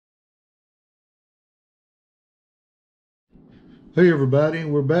Hey everybody,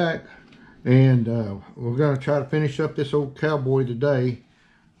 we're back, and we're going to try to finish up this old cowboy today.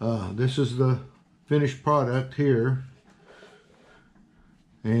 This is the finished product here,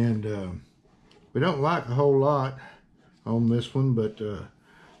 and we don't like a whole lot on this one, but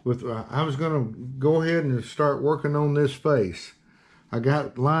I was going to go ahead and start working on this face. I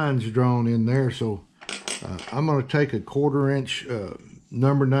got lines drawn in there, so I'm going to take a 1/4 inch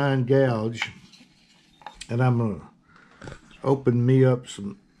number 9 gouge, and I'm going to open me up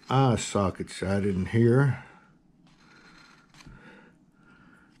some eye sockets out in here.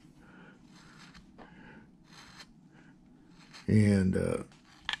 And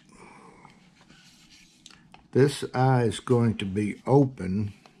this eye is going to be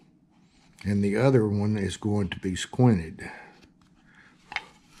open and the other one is going to be squinted.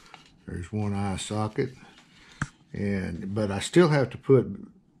 There's one eye socket, but I still have to put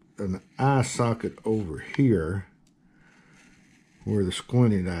an eye socket over here where the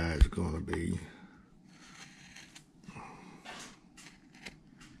squinted eye is going to be.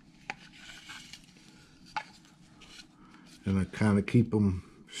 And I kind of keep them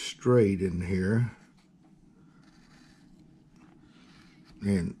straight in here.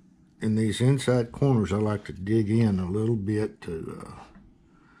 And in these inside corners, I like to dig in a little bit to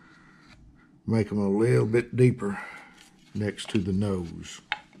make them a little bit deeper next to the nose.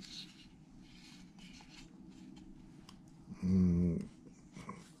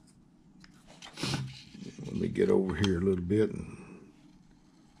 Let me get over here a little bit.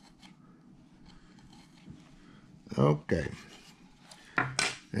 Okay.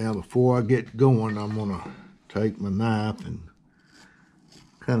 Now before I get going, I'm going to take my knife and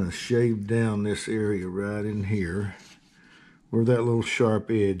kind of shave down this area right in here where that little sharp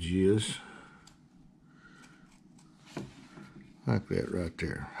edge is. Like that right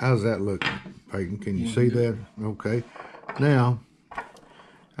there. How's that looking, Peyton? Can you see that? Okay. Now,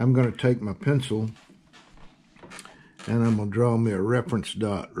 I'm going to take my pencil and I'm going to draw me a reference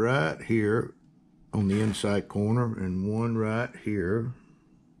dot right here on the inside corner and one right here.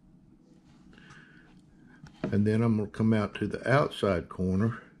 And then I'm going to come out to the outside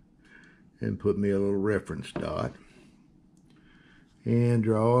corner and put me a little reference dot. And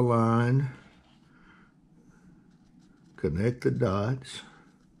draw a line. Connect the dots.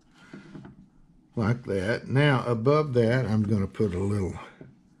 Like that. Now above that I'm going to put a little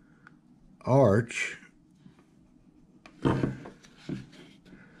arch. I'm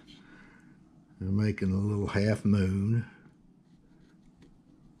making a little half moon.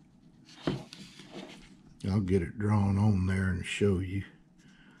 I'll get it drawn on there and show you.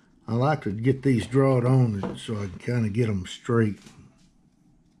 I like to get these drawn on so I can kind of get them straight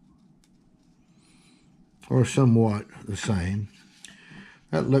or somewhat the same.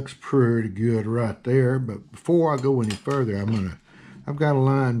 That looks pretty good right there, but before I go any further, I've got a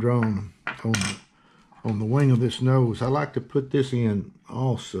line drawn on the wing of this nose. I like to put this in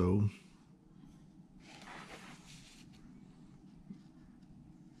also.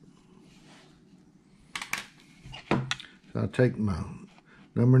 So I take my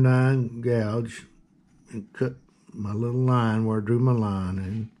number 9 gouge and cut my little line where I drew my line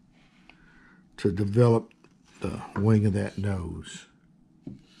in to develop the wing of that nose.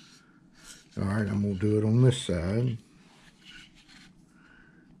 All right, I'm going to do it on this side.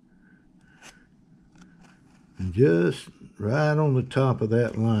 And just right on the top of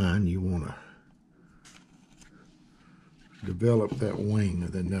that line, you want to develop that wing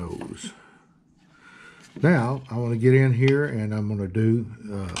of the nose. Now, I want to get in here and I'm going to do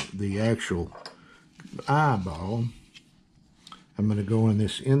the actual eyeball. I'm going to go in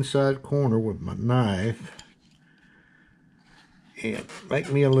this inside corner with my knife and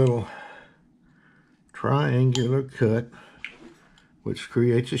make me a little triangular cut, which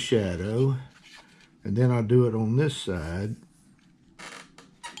creates a shadow. And then I'll do it on this side,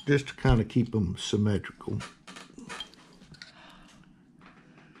 just to kind of keep them symmetrical.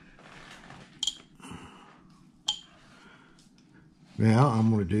 Now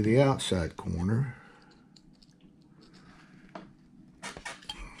I'm going to do the outside corner.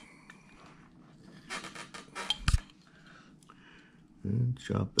 And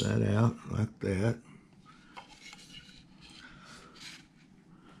chop that out like that.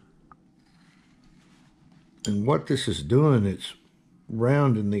 And what this is doing, it's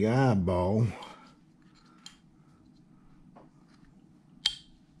rounding the eyeball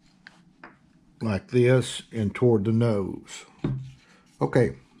like this and toward the nose.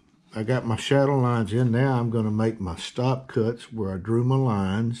 Okay, I got my shadow lines in. Now I'm going to make my stop cuts where I drew my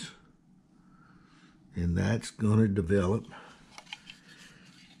lines, and that's going to develop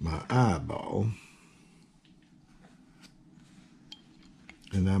my eyeball.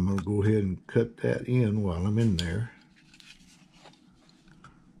 And I'm going to go ahead and cut that in while I'm in there.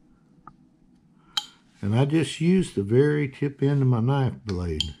 And I just used the very tip end of my knife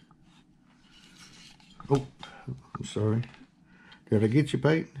blade. Oh, I'm sorry. Did I get you,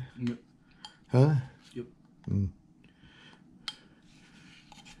 Peyton? Yep. Huh? Yep.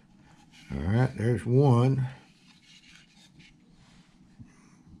 All right, there's one.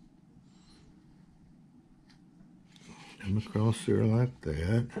 Come across there like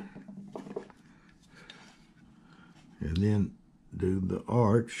that. And then do the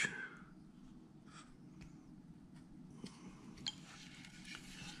arch.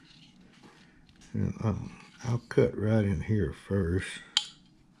 And I'll cut right in here first.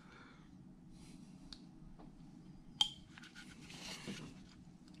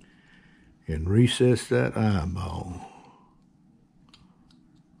 And recess that eyeball.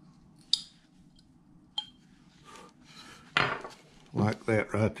 Like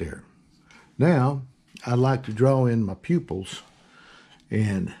that right there. Now, I like to draw in my pupils.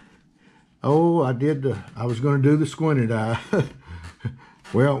 And, oh, I was going to do the squinted eye.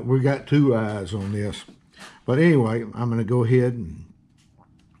 Well, we got two eyes on this. But anyway, I'm going to go ahead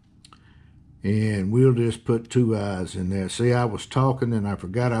and we'll just put two eyes in there. See, I was talking and I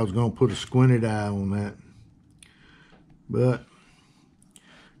forgot I was going to put a squinted eye on that. But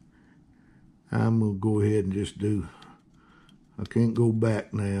I'm going to go ahead and just do, I can't go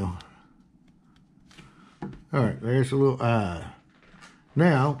back now. All right, there's a little eye.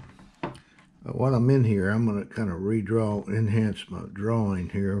 Now, while I'm in here, I'm going to kind of redraw, enhance my drawing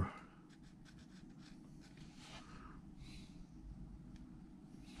here.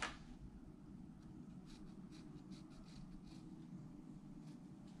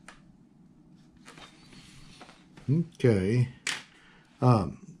 Okay.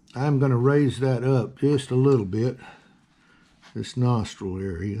 I'm going to raise that up just a little bit, this nostril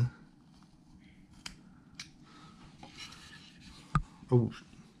area. Oh.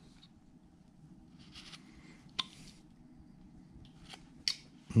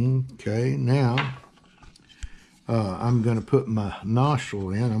 Okay, now I'm going to put my nostril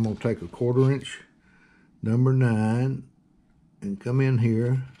in. I'm going to take a 1/4 inch number 9 and come in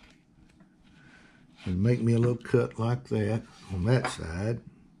here and make me a little cut like that on that side.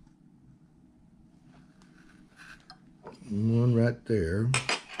 One right there.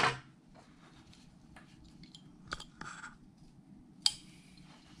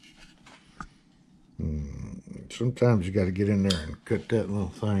 Sometimes you got to get in there and cut that little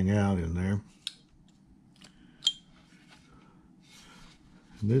thing out in there.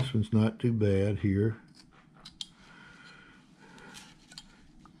 And this one's not too bad here.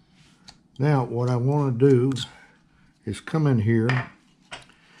 Now what I want to do is come in here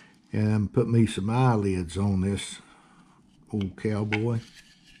and put me some eyelids on this old cowboy.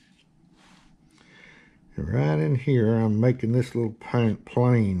 And right in here, I'm making this little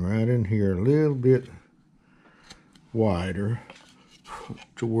plane right in here a little bit wider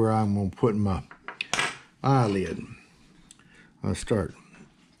to where I'm going to put my eyelid. I'll start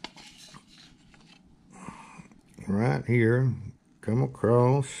right here, come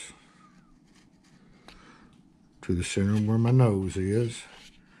across to the center where my nose is,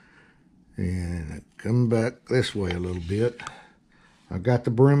 and come back this way a little bit. I got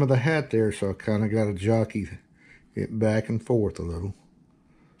the brim of the hat there, so I kind of got to jockey it back and forth a little.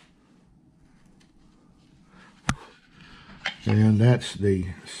 And that's the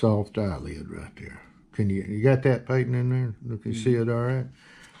soft eyelid right there. You got that, Peyton, in there? Look, you see it all right?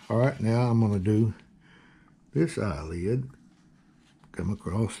 All right, now I'm going to do this eyelid. Come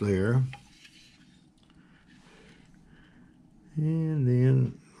across there. And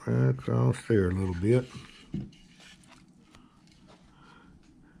then right across there a little bit.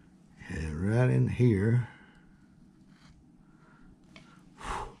 And right in here.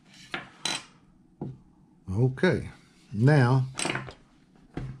 Okay, now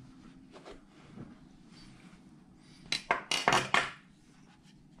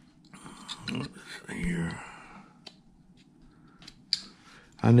let's see here.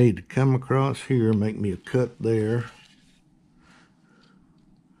 I need to come across here, make me a cut there.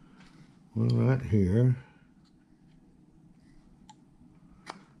 One right here.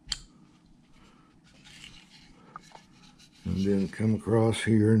 And then come across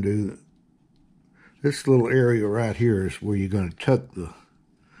here and do this little area right here is where you're going to tuck the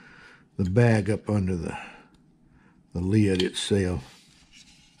bag up under the lid itself.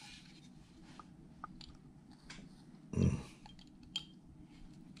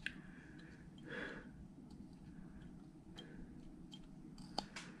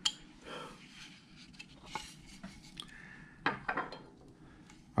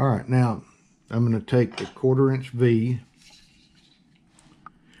 All right, now I'm going to take the 1/4 inch V.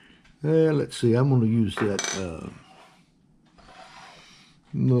 Let's see, I'm going to use that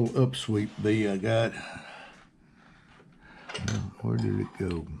little upsweep V I got. Where did it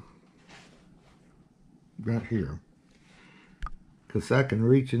go? Right here. Because I can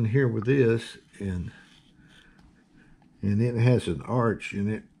reach in here with this, and it has an arch in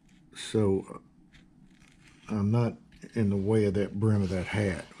it, so I'm not in the way of that brim of that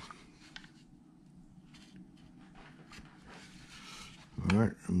hat. All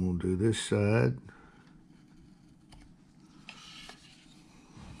right, I'm going to do this side.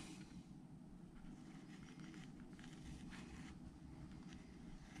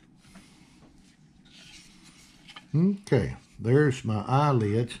 Okay, there's my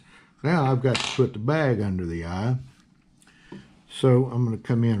eyelids. Now I've got to put the bag under the eye. So I'm going to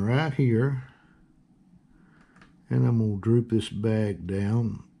come in right here, and I'm going to droop this bag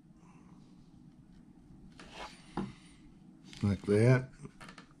down like that.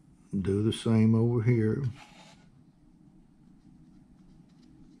 Do the same over here.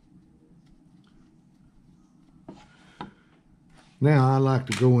 Now I like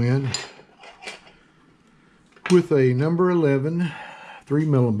to go in with a number 11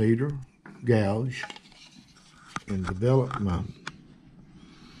 3mm gouge and develop my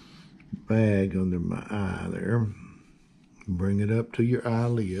bag under my eye there. Bring it up to your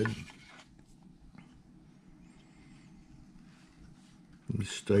eyelid. And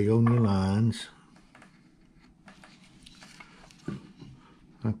stay on your lines.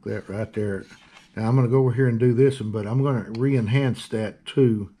 Like that right there. Now I'm going to go over here and do this one, but I'm going to re-enhance that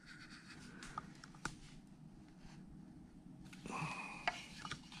too.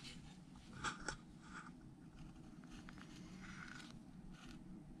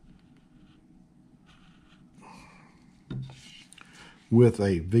 With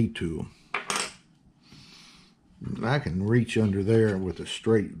a V-tool. I can reach under there with a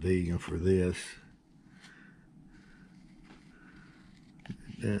straight V for this.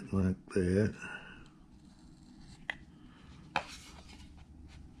 That like that.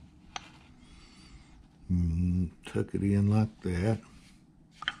 Tuck it in like that.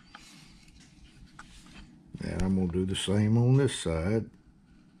 And I'm going to do the same on this side.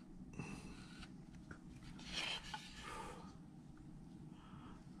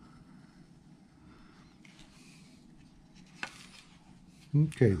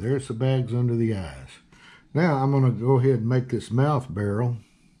 Okay, there's the bags under the eyes. Now I'm going to go ahead and make this mouth barrel,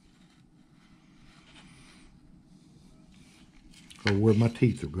 or where my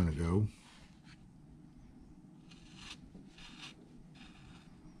teeth are going to go.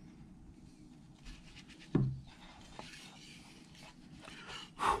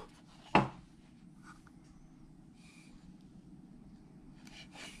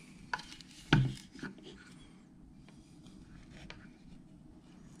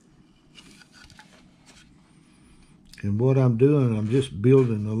 And what I'm doing, I'm just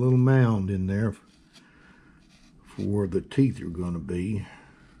building a little mound in there for where the teeth are going to be.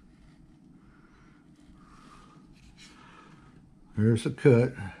 There's a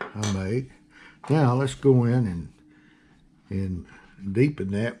cut I make. Now let's go in and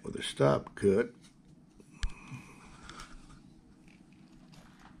deepen that with a stop cut.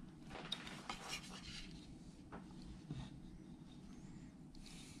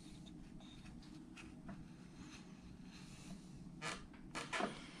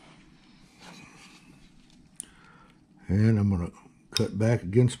 And I'm going to cut back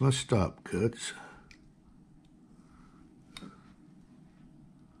against my stop cuts.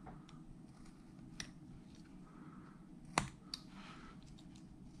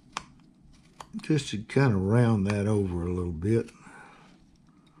 Just to kind of round that over a little bit.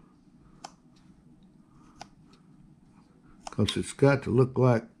 Because it's got to look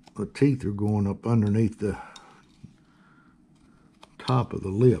like the teeth are going up underneath the top of the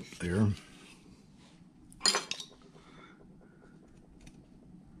lip there.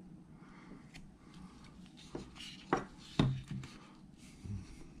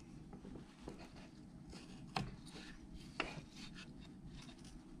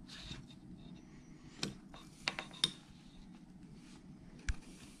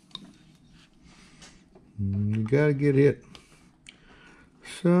 You got to get it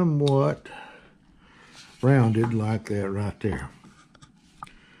somewhat rounded like that right there.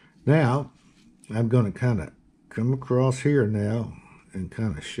 Now, I'm going to kind of come across here now and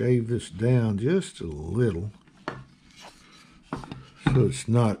kind of shave this down just a little so it's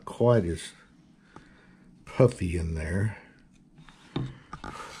not quite as puffy in there.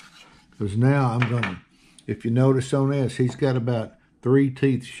 Because now I'm going to, if you notice on this, he's got about 3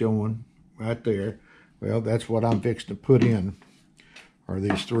 teeth showing right there. Well, that's what I'm fixing to put in, are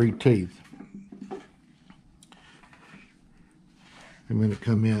these 3 teeth. I'm going to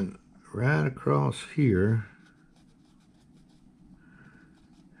come in right across here,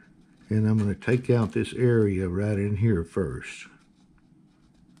 and I'm going to take out this area right in here first.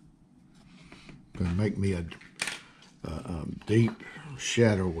 Going to make me a deep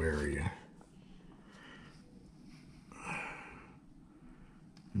shadow area.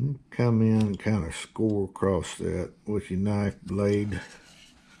 And come in and kind of score across that with your knife blade,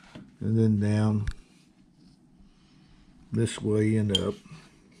 and then down this way and up,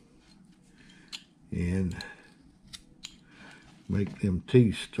 and make them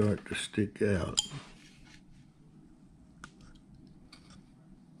teeth start to stick out.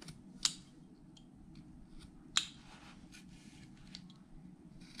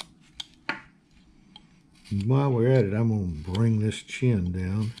 And while we're at it, I'm going to bring this chin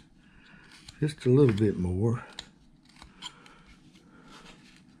down just a little bit more.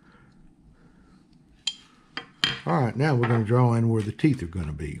 Alright, now we're going to draw in where the teeth are going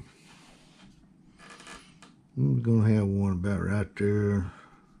to be. I'm going to have one about right there.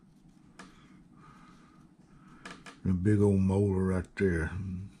 And a big old molar right there.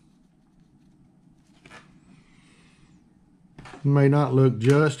 It may not look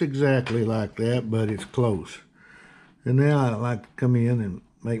just exactly like that, but it's close. And now I'd like to come in and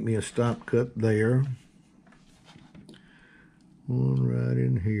make me a stop cut there. One right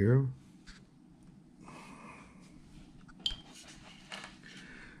in here.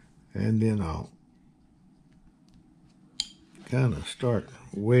 And then I'll kind of start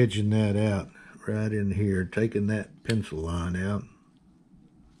wedging that out right in here, taking that pencil line out.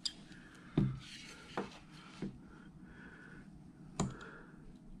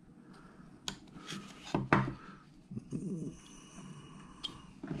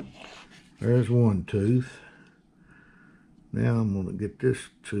 There's one tooth. Now I'm going to get this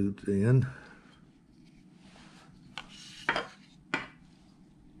tooth in.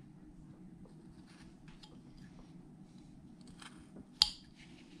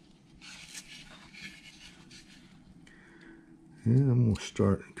 And I'm going to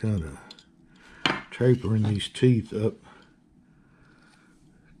start kind of tapering these teeth up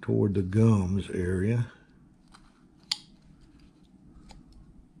toward the gums area.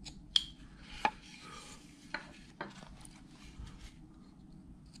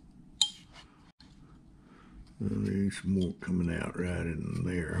 And there's some more coming out right in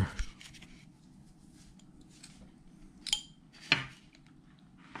there.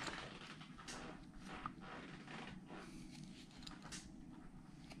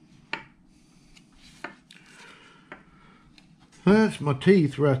 That's my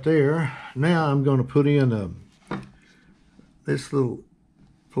teeth right there. Now I'm going to put in this little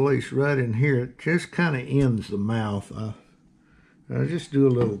place right in here. It just kind of ends the mouth. I just do a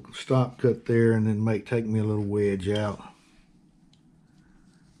little stop cut there, and then take me a little wedge out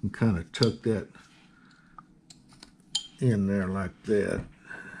and kind of tuck that in there like that,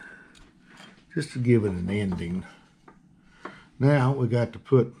 just to give it an ending. Now we got to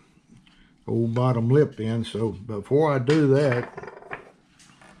put old bottom lip in, so before I do that,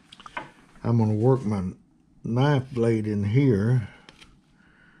 I'm going to work my knife blade in here,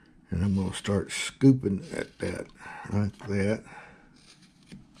 and I'm going to start scooping at that like that,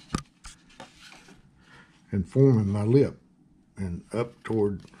 and forming my lip and up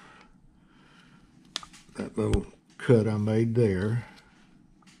toward that little cut I made there.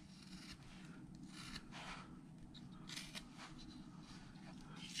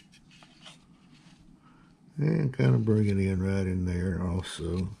 And kind of bring it in right in there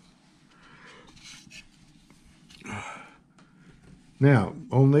also. Now,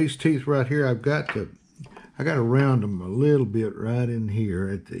 on these teeth right here, I got to round them a little bit right in here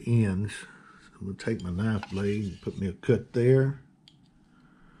at the ends. So I'm going to take my knife blade and put me a cut there.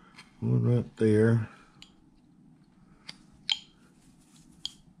 One right there.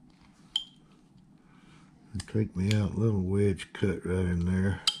 And take me out a little wedge cut right in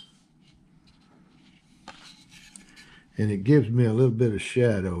there. And it gives me a little bit of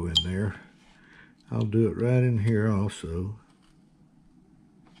shadow in there. I'll do it right in here also.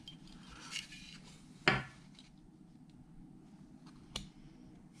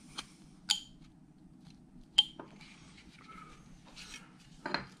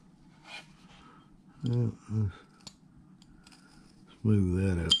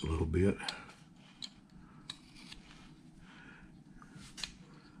 Smooth that up a little bit.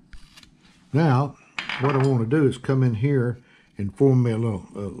 Now, what I want to do is come in here and form me a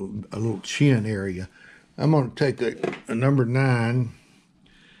little chin area. I'm going to take a number 9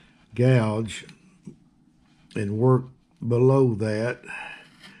 gouge and work below that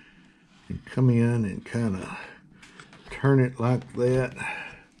and come in and kind of turn it like that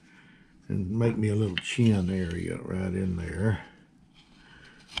and make me a little chin area right in there.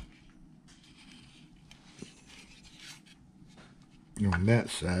 On that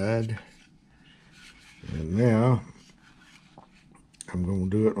side. And now I'm going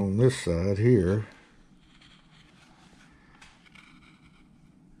to do it on this side here.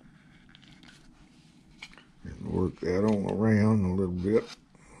 And work that on around a little bit.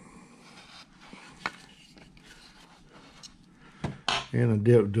 And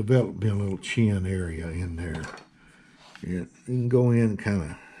develop a little chin area in there. And you can go in and kind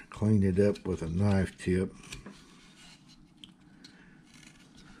of clean it up with a knife tip.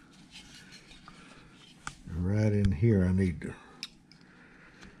 Right in here, I need to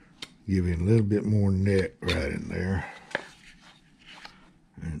give it a little bit more neck right in there.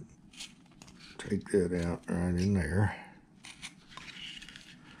 And take that out right in there.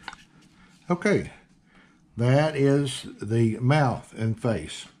 Okay, that is the mouth and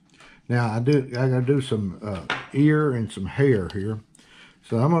face. Now I gotta do some ear and some hair here.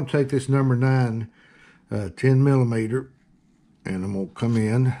 So I'm gonna take this number 9 10 millimeter, and I'm gonna come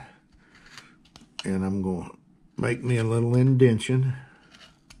in and I'm going to make me a little indentation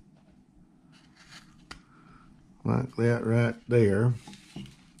like that right there.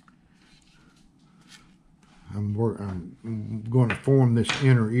 I'm going to form this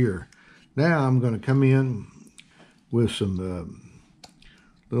inner ear. Now I'm going to come in with some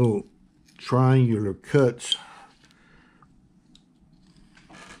little triangular cuts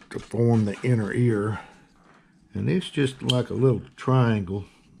to form the inner ear, and it's just like a little triangle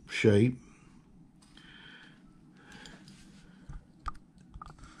shape.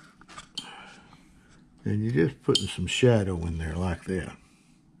 And you're just putting some shadow in there like that.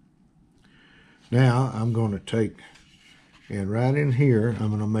 Now I'm going to take, and right in here, I'm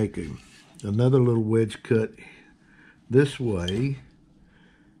going to make another little wedge cut this way.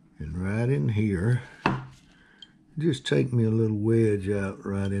 And right in here, just take me a little wedge out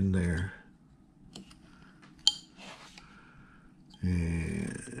right in there.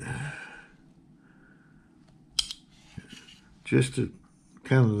 And just to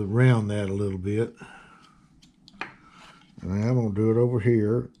kind of round that a little bit. And I'm going to do it over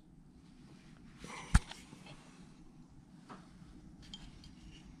here.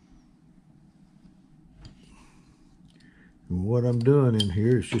 And what I'm doing in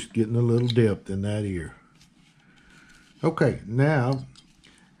here is just getting a little depth in that ear. Okay, now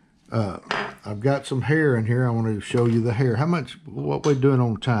I've got some hair in here. I want to show you the hair. What we doing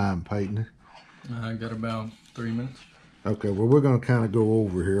on time, Peyton? I got about 3 minutes. Okay, well, we're going to kind of go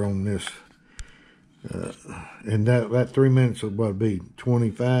over here on this. And that 3 minutes will what be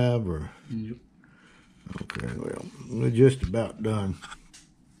 25 or? Yep. Okay, well, we're just about done.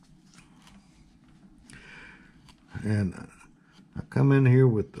 And I come in here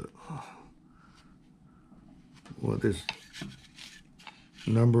with this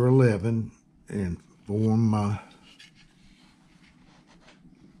number 11 and form my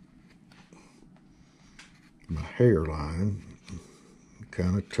hairline.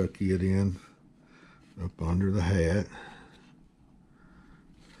 Kind of tuck it in up under the hat,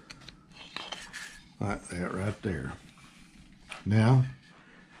 like that right there. Now,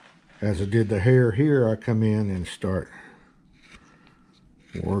 as I did the hair here, I come in and start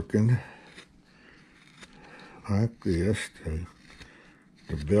working like this to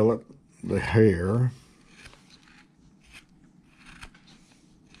develop the hair.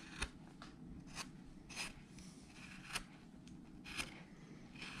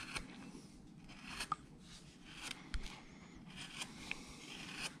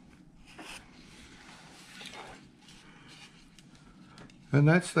 And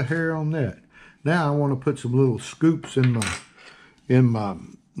that's the hair on that. Now I want to put some little scoops in my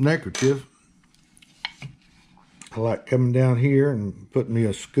neckerchief. I like coming down here and putting me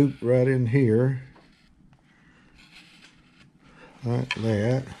a scoop right in here. Like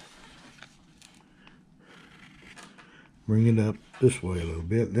that. Bring it up this way a little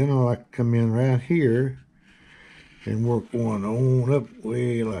bit. Then I like to come in right here and work one on up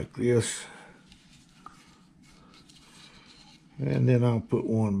way like this. And then I'll put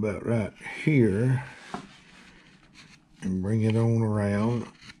one about right here and bring it on around.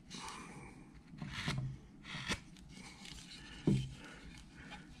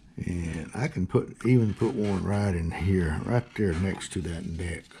 And I can even put one right in here, right there next to that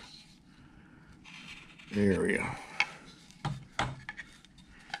neck area.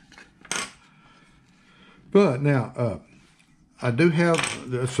 But now, I do have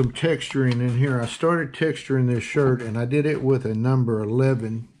some texturing in here. I started texturing this shirt, and I did it with a number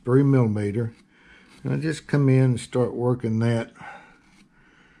 11 3mm. And I just come in and start working that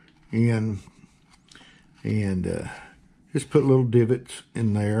in, and just put little divots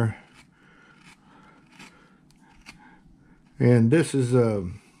in there. And this is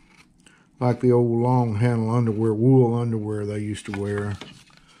like the old long handle underwear, wool underwear they used to wear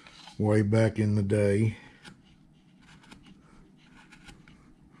way back in the day.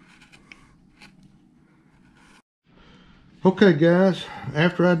 Okay, guys,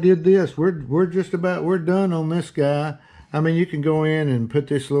 after I did this, we're done on this guy. I mean, you can go in and put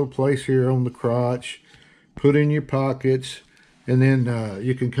this little place here on the crotch, put in your pockets, and then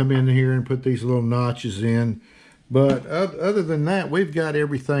you can come in here and put these little notches in. But other than that, we've got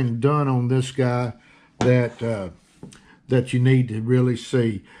everything done on this guy that that you need to really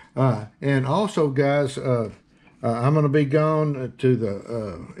see. And also, guys, I'm going to be gone to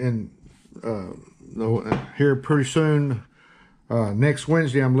the here pretty soon. Next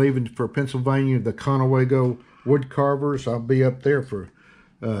Wednesday, I'm leaving for Pennsylvania, the Conewago Wood Carvers. I'll be up there for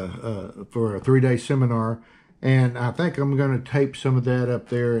a 3-day seminar, and I think I'm going to tape some of that up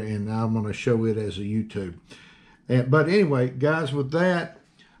there, and I'm going to show it as a YouTube. But anyway, guys, with that,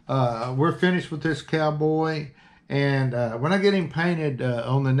 we're finished with this cowboy, and when I get him painted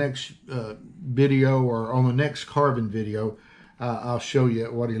on the next video, or on the next carving video, I'll show you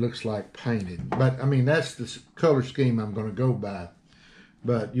what he looks like painted. But I mean, that's the color scheme I'm going to go by.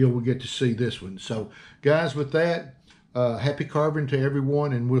 But you'll get to see this one. So guys, with that, happy carving to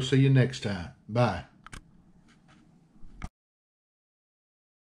everyone, and we'll see you next time. Bye.